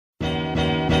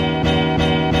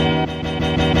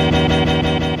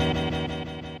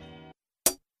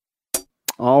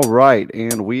right,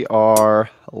 and we are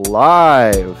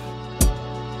live.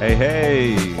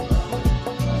 Hey.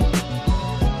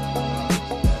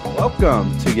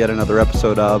 Welcome to yet another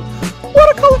episode of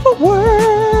What a Colorful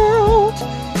World.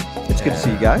 It's good to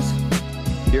see you guys.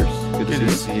 Pierce, Good to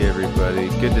see everybody.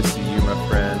 Good to see you, my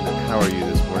friend. How are you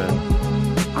this morning?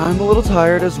 I'm a little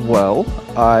tired as well.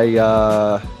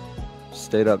 I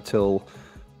stayed up till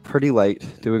pretty late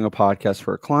doing a podcast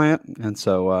for a client, and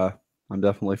so I'm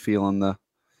definitely feeling the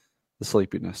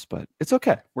sleepiness, but it's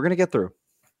okay. We're gonna get through.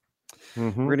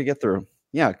 We're gonna get through.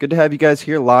 Yeah, good to have you guys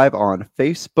here live on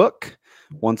Facebook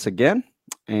once again,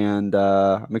 and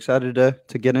I'm excited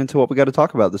to get into what we got to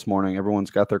talk about this morning.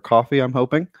 Everyone's got their coffee, I'm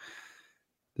hoping.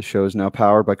 The show is now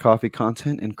powered by coffee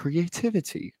content and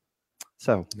creativity.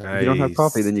 So if you don't have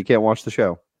coffee, then you can't watch the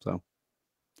show. So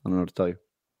I don't know what to tell you.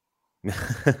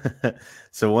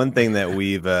 So one thing that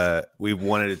we've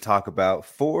wanted to talk about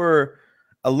for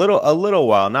a little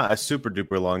while, not a super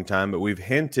duper long time, but we've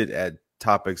hinted at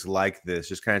topics like this,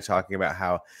 just kind of talking about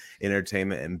how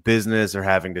entertainment and business are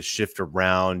having to shift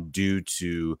around due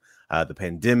to the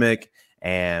pandemic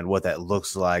and what that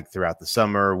looks like throughout the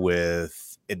summer with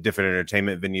different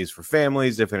entertainment venues for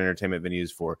families, different entertainment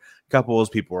venues for couples.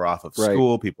 People are off of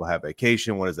school, people have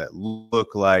vacation. What does that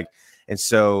look like? And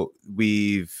so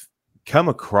we've come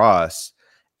across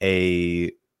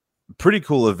a pretty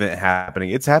cool event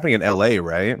happening. It's happening in LA,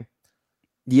 right?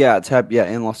 Yeah, it's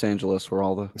in Los Angeles where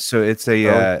all the it's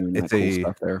a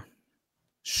stuff there.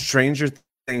 Stranger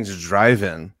Things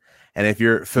drive-in. And if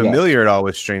you're familiar at all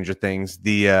with Stranger Things,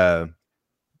 the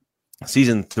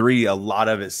season 3, a lot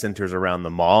of it centers around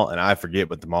the mall, and I forget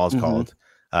what the mall is called.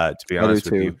 To be honest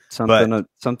with you,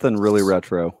 something really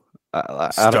retro.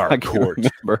 Starcourt.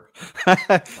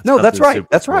 No, that's right.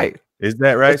 That's right. Is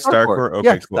that right? Starcourt.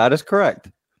 Okay, yes, cool. That is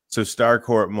correct. So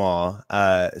Starcourt Mall.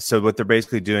 So what they're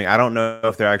basically doing, I don't know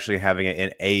if they're actually having it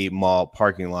in a mall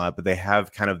parking lot, but they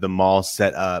have kind of the mall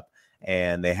set up,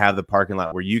 and they have the parking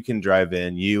lot where you can drive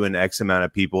in. You and X amount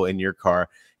of people in your car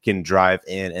can drive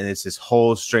in, and it's this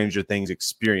whole Stranger Things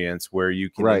experience where you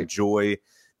can enjoy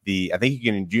I think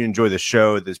you enjoy the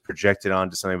show that's projected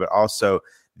onto something, but also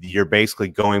you're basically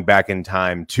going back in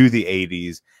time to the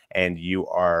 80s, and you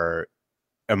are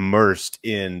immersed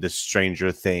in the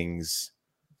Stranger Things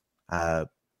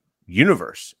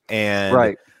universe.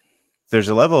 And there's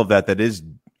a level of that is,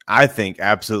 I think,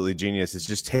 absolutely genius. It's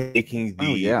just taking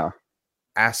the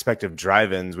aspect of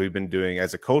drive-ins we've been doing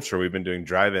as a culture. We've been doing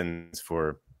drive-ins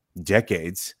for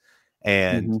decades,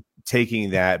 and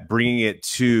taking that, bringing it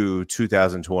to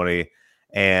 2020,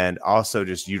 and also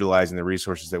just utilizing the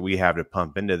resources that we have to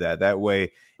pump into that. That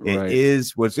way, it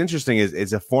is, what's interesting is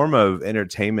it's a form of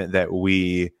entertainment that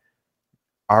we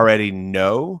already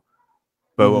know,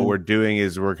 but what we're doing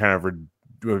is we're kind of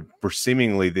we're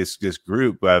seemingly this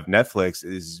group of Netflix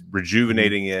is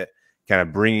rejuvenating it, kind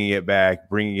of bringing it back,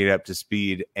 bringing it up to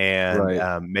speed,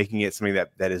 and making it something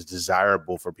that is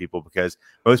desirable for people, because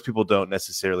most people don't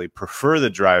necessarily prefer the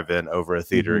drive-in over a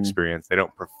theater experience. They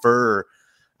don't prefer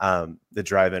the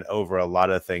drive-in over a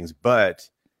lot of things. But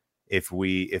if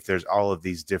there's all of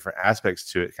these different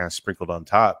aspects to it kind of sprinkled on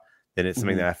top, then it's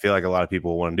something that I feel like a lot of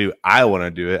people want to do. I want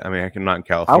to do it. I mean, I'm not in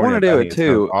California. I want to do it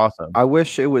too. Awesome. I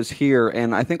wish it was here.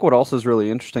 And I think what also is really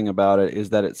interesting about it is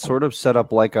that it's sort of set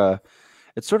up like a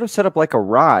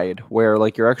ride where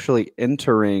like you're actually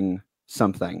entering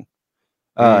something,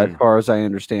 as far as I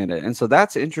understand it. And so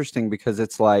that's interesting because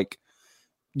it's like,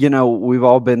 we've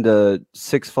all been to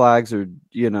Six Flags or,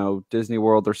 Disney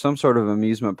World or some sort of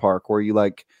amusement park where you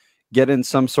like get in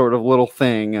some sort of little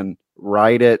thing and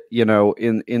ride it,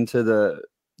 into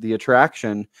the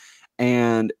attraction.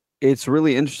 And it's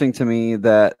really interesting to me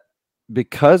that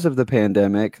because of the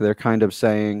pandemic, they're kind of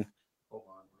saying, hold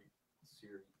on,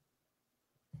 Siri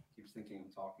keeps thinking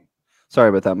I'm talking. Sorry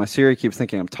about that. My Siri keeps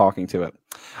thinking I'm talking to it.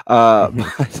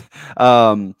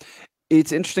 But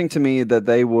it's interesting to me that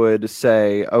they would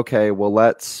say, okay, well,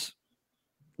 let's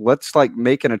like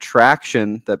make an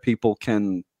attraction that people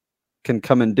can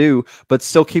come and do, but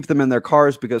still keep them in their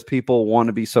cars because people want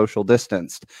to be social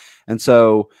distanced. And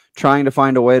so trying to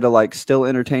find a way to like still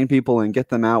entertain people and get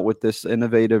them out with this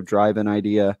innovative drive-in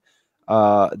idea,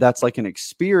 that's like an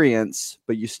experience,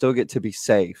 but you still get to be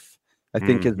safe, I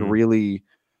think is really,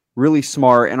 really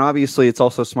smart. And obviously it's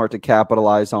also smart to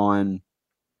capitalize on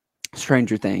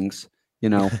Stranger Things,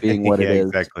 being what it is.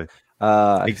 Exactly.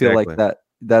 I feel like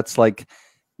that's like,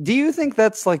 do you think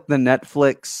that's like the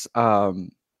Netflix,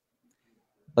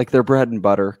 like their bread and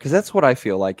butter? Because that's what I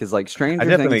feel like is like Stranger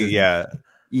Things. I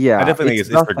definitely think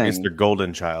it's their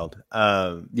golden child.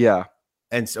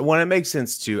 And so when it makes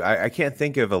sense too, I can't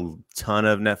think of a ton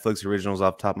of Netflix originals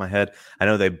off the top of my head. I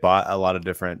know they bought a lot of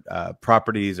different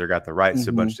properties or got the rights to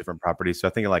a bunch of different properties. So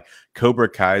I think like Cobra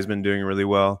Kai has been doing really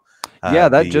well. Yeah,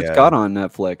 that just got on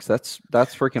Netflix. That's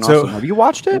freaking awesome. Have you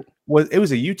watched it? It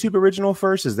was a YouTube original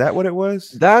first. Is that what it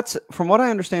was? That's, from what I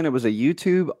understand, it was a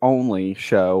YouTube only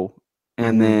show,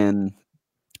 and then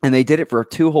they did it for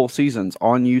 2 whole seasons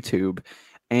on YouTube.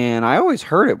 And I always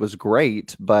heard it was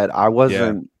great, but I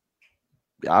wasn't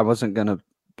gonna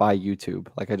buy YouTube.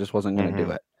 Like, I just wasn't gonna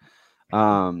do it.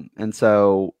 And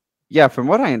so, yeah, from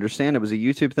what I understand, it was a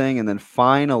YouTube thing, and then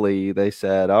finally they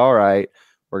said, all right,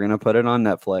 we're gonna put it on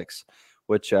Netflix,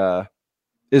 which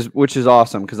is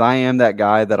awesome, because I am that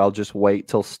guy that I'll just wait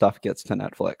till stuff gets to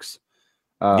Netflix.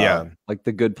 Like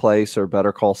The Good Place or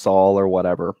Better Call Saul or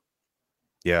whatever.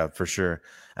 Yeah, for sure.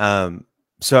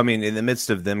 So, I mean, in the midst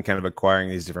of them kind of acquiring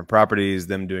these different properties,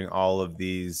 them doing all of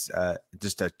these,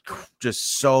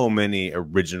 just so many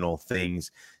original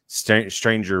things,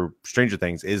 Stranger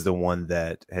Things is the one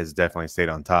that has definitely stayed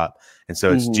on top. And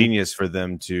so it's genius for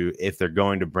them to, if they're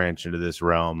going to branch into this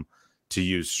realm, to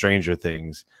use Stranger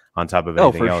Things on top of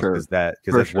anything else, because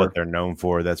that's what they're known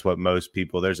for. That's what most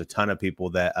people, there's a ton of people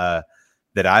that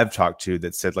I've talked to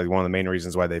that said, like, one of the main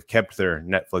reasons why they've kept their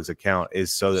Netflix account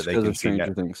is so that they can see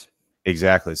Stranger Things.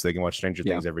 Exactly. So they can watch Stranger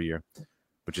Things every year,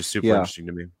 which is super interesting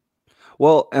to me.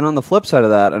 Well, and on the flip side of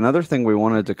that, another thing we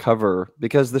wanted to cover,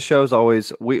 because the show's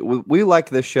always, we like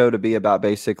this show to be about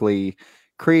basically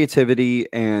creativity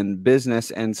and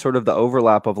business, and sort of the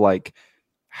overlap of like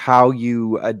how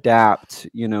you adapt,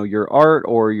 your art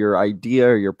or your idea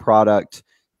or your product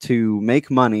to make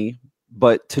money.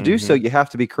 But to do so, you have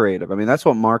to be creative. I mean, that's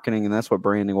what marketing and that's what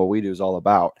branding, what we do, is all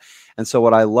about. And so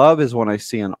what I love is when I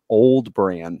see an old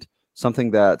brand,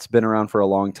 something that's been around for a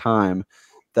long time,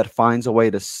 that finds a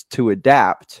way to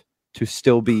adapt to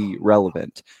still be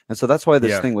relevant. And so that's why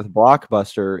this thing with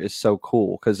Blockbuster is so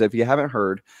cool. Because if you haven't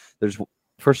heard, there's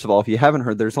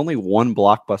only one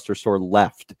Blockbuster store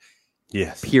left.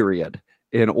 Yes. Period.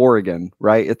 In Oregon,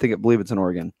 right? I believe it's in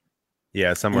Oregon.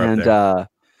 Yeah, somewhere up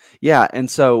there.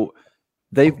 And so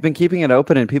they've been keeping it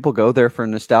open, and people go there for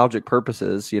nostalgic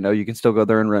purposes. You can still go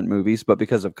there and rent movies, but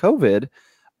because of COVID,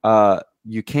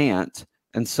 you can't.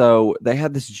 And so they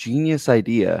had this genius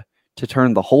idea to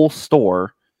turn the whole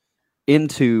store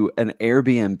into an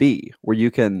Airbnb where you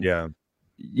can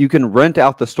rent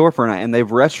out the store for a night, and they've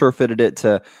retrofitted it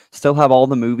to still have all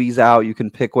the movies out. You can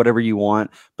pick whatever you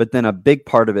want, but then a big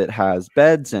part of it has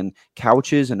beds and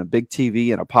couches and a big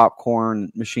TV and a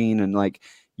popcorn machine, and like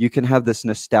you can have this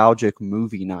nostalgic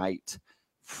movie night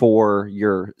for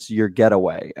your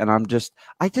getaway. And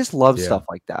I just love stuff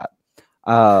like that.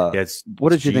 What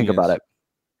did you think about it?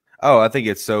 Oh, I think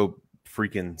it's so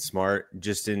freaking smart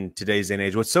just in today's day and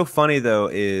age. What's so funny though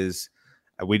is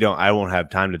I won't have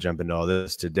time to jump into all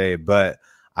this today, but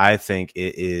I think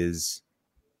it is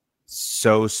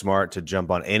so smart to jump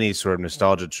on any sort of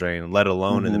nostalgia train, let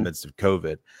alone in the midst of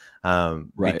COVID.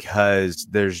 Because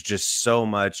there's just so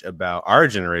much about our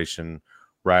generation,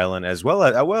 Rylan, as well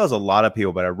as a lot of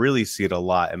people, but I really see it a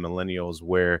lot in millennials,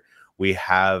 where we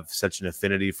have such an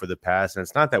affinity for the past. And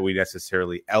it's not that we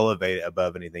necessarily elevate it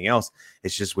above anything else.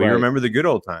 It's just we remember the good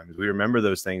old times. We remember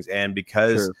those things. And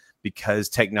because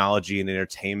technology and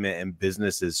entertainment and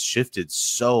business has shifted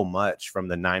so much from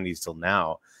the 90s till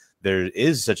now, there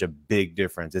is such a big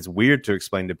difference. It's weird to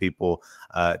explain to people,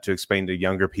 to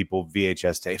younger people,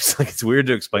 VHS tapes. Like, it's weird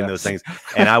to explain those things.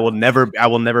 And I will never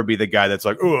be the guy that's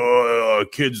like, oh,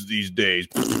 kids these days.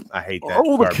 I hate that.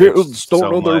 Oh, the kids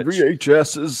don't know their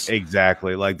VHSs.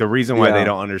 Exactly. Like, the reason why they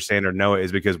don't understand or know it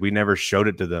is because we never showed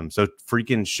it to them. So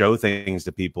freaking show things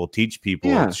to people, teach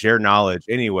people, share knowledge.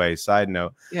 Anyway, side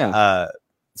note.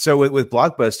 So with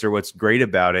Blockbuster, what's great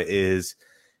about it is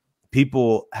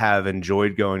people have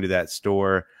enjoyed going to that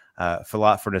store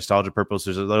for nostalgia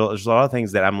purposes. There's a lot of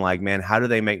things that I'm like, man, how do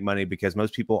they make money? Because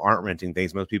most people aren't renting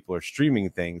things. Most people are streaming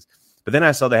things. But then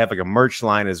I saw they have like a merch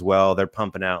line as well. They're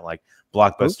pumping out like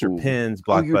Blockbuster pins,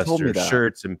 Blockbuster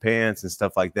shirts and pants and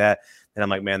stuff like that. And I'm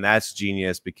like, man, that's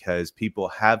genius, because people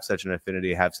have such an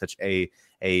affinity, have such a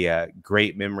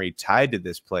great memory tied to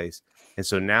this place. And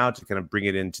so now to kind of bring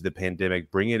it into the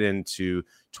pandemic, bring it into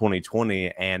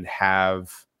 2020, and have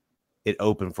it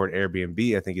open for an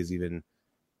Airbnb, I think is even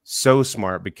so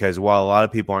smart, because while a lot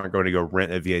of people aren't going to go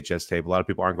rent a VHS tape, a lot of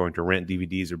people aren't going to rent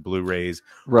DVDs or Blu-rays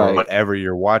or whatever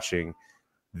you're watching,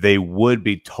 they would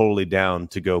be totally down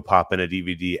to go pop in a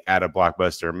DVD at a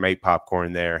Blockbuster, make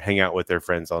popcorn there, hang out with their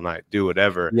friends all night, do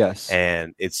whatever. Yes.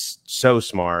 And it's so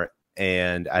smart.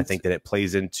 And I think that it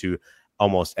plays into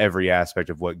almost every aspect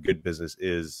of what good business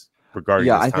is. regarding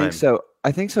yeah, this I time. think so.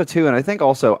 I think so too. And I think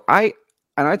also I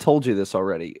told you this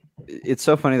already. It's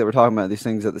so funny that we're talking about these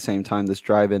things at the same time, this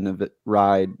drive-in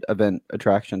ride event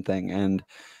attraction thing and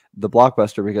the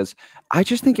Blockbuster, because I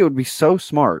just think it would be so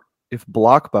smart if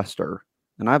Blockbuster,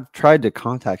 and I've tried to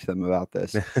contact them about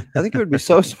this, I think it would be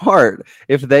so smart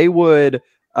if they would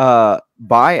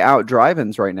buy out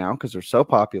drive-ins right now because they're so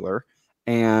popular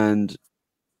and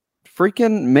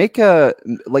freaking make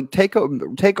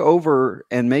take over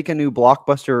and make a new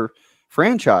Blockbuster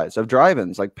franchise of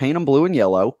drive-ins, like paint them blue and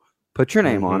yellow, put your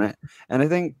name on it, and I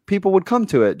think people would come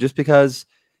to it just because,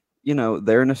 you know,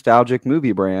 they're a nostalgic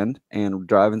movie brand and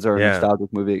drive-ins are a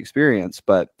nostalgic movie experience.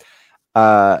 But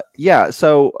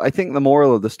so I think the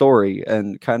moral of the story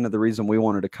and kind of the reason we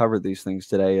wanted to cover these things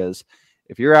today is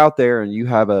if you're out there and you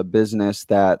have a business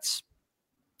that's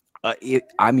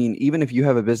even if you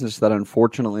have a business that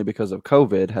unfortunately because of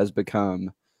COVID has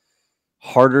become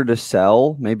harder to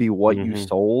sell, maybe what you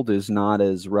sold is not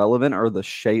as relevant or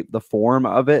the form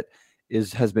of it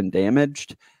has been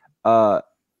damaged.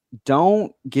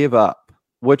 Don't give up,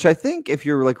 which I think if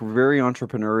you're like very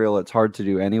entrepreneurial, it's hard to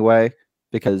do anyway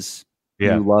because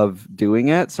you love doing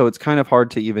it. So it's kind of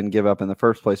hard to even give up in the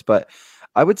first place. But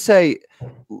I would say,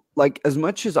 like, as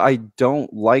much as I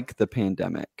don't like the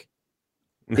pandemic,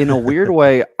 in a weird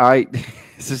way,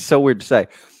 this is so weird to say.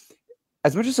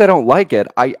 As much as I don't like it,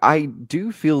 I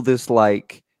do feel this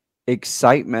like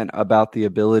excitement about the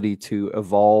ability to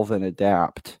evolve and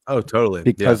adapt. Oh, totally.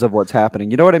 Because of what's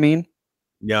happening. You know what I mean?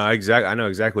 Yeah, exactly. I know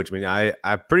exactly what you mean.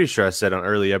 I'm pretty sure I said on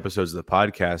early episodes of the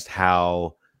podcast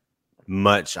how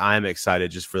much I'm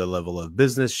excited just for the level of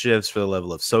business shifts, for the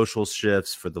level of social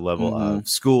shifts, for the level of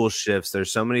school shifts.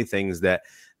 There's so many things that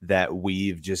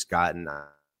we've just gotten,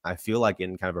 I feel like,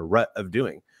 in kind of a rut of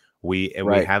doing. We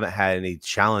haven't had any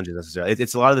challenges necessarily.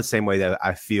 It's a lot of the same way that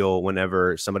I feel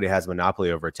whenever somebody has a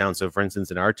monopoly over a town. So, for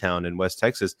instance, in our town in West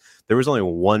Texas, there was only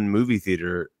one movie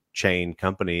theater chain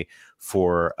company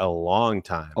for a long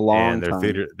time.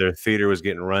 Their theater was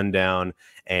getting run down,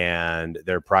 and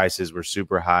their prices were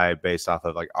super high based off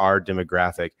of like our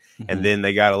demographic. And then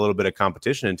they got a little bit of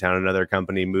competition in town. Another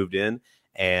company moved in.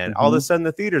 And all of a sudden,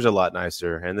 the theater's a lot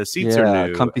nicer, and the seats are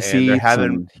new, comfy seats, they're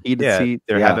having heated seats.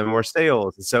 They're having more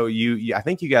sales. And so I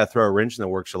think you got to throw a wrench in the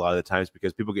works a lot of the times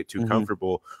because people get too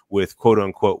comfortable with quote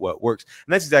unquote what works.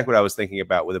 And that's exactly what I was thinking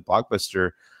about with the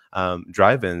Blockbuster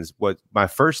drive-ins. What my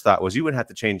first thought was, you wouldn't have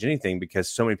to change anything because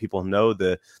so many people know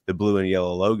the blue and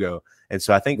yellow logo. And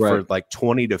so I think for like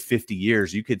 20 to 50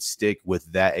 years, you could stick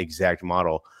with that exact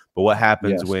model. But what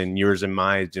happens when yours and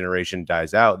my generation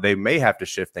dies out? They may have to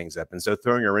shift things up. And so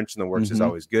throwing a wrench in the works is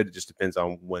always good. It just depends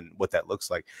on what that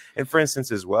looks like. And for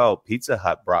instance, as well, Pizza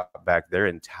Hut brought back their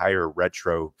entire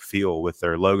retro feel with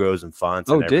their logos and fonts.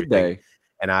 And everything. Did they?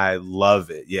 And I love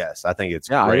it. Yes, I think it's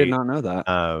great. I did not know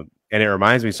that. And it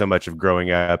reminds me so much of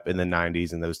growing up in the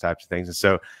 90s and those types of things. And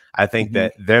so I think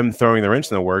that them throwing the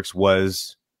wrench in the works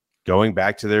was going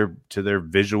back to their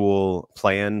visual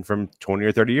plan from 20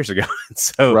 or 30 years ago.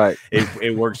 So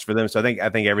it works for them. So I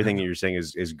think everything that you're saying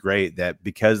is great, that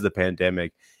because of the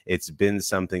pandemic, it's been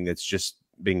something that's just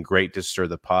been great to stir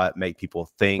the pot, make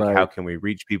people think, how can we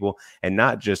reach people? And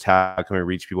not just how can we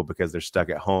reach people because they're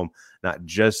stuck at home, not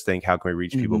just think how can we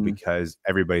reach people because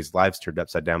everybody's lives turned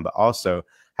upside down, but also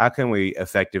how can we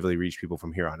effectively reach people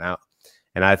from here on out?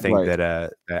 And I think that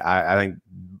I think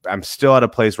I'm still at a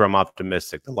place where I'm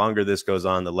optimistic. The longer this goes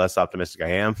on, the less optimistic I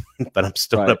am, but I'm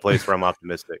still at a place where I'm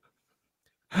optimistic.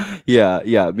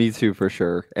 Yeah, me too, for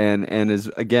sure. And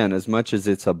as much as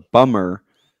it's a bummer,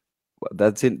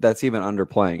 that's even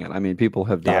underplaying it. I mean, people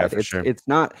have died.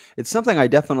 It's something I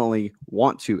definitely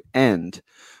want to end,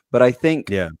 but I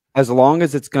think as long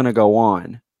as it's going to go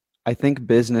on, I think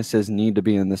businesses need to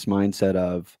be in this mindset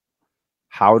of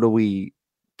how do we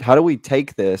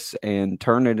take this and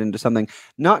turn it into something,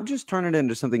 not just turn it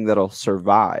into something that'll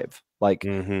survive, like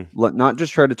not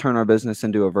just try to turn our business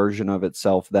into a version of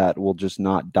itself that will just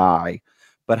not die,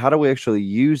 but how do we actually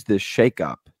use this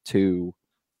shakeup to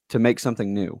make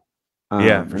something new?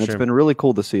 It's been really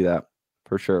cool to see that,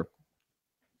 for sure.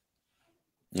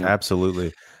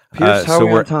 Absolutely. Pierce, how are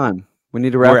we on time? We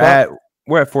need to wrap up.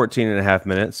 We're at 14 and a half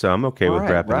minutes, so I'm okay with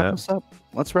wrapping up.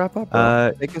 Let's wrap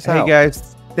up. Take us out. Hey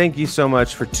guys, thank you so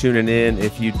much for tuning in.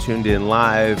 If you tuned in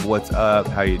live, what's up?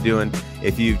 How you doing?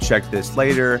 If you've checked this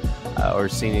later or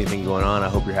seen anything going on, I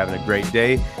hope you're having a great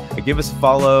day. Give us a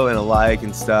follow and a like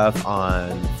and stuff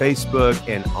on Facebook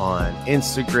and on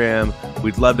Instagram.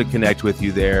 We'd love to connect with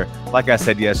you there. Like I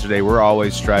said yesterday, we're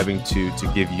always striving to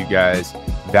give you guys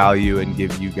value and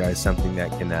give you guys something that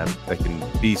can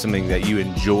be something that you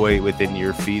enjoy within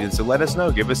your feed. And so let us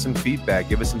know, give us some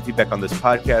feedback on this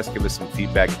podcast, give us some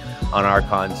feedback on our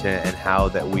content and how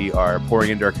that we are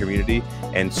pouring into our community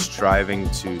and striving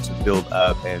to build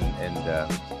up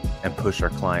and push our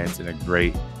clients in a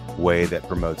great way that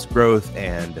promotes growth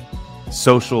and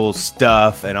social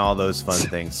stuff and all those fun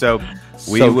things. So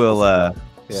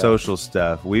social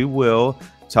stuff. We will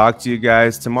talk to you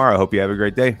guys tomorrow. Hope you have a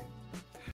great day.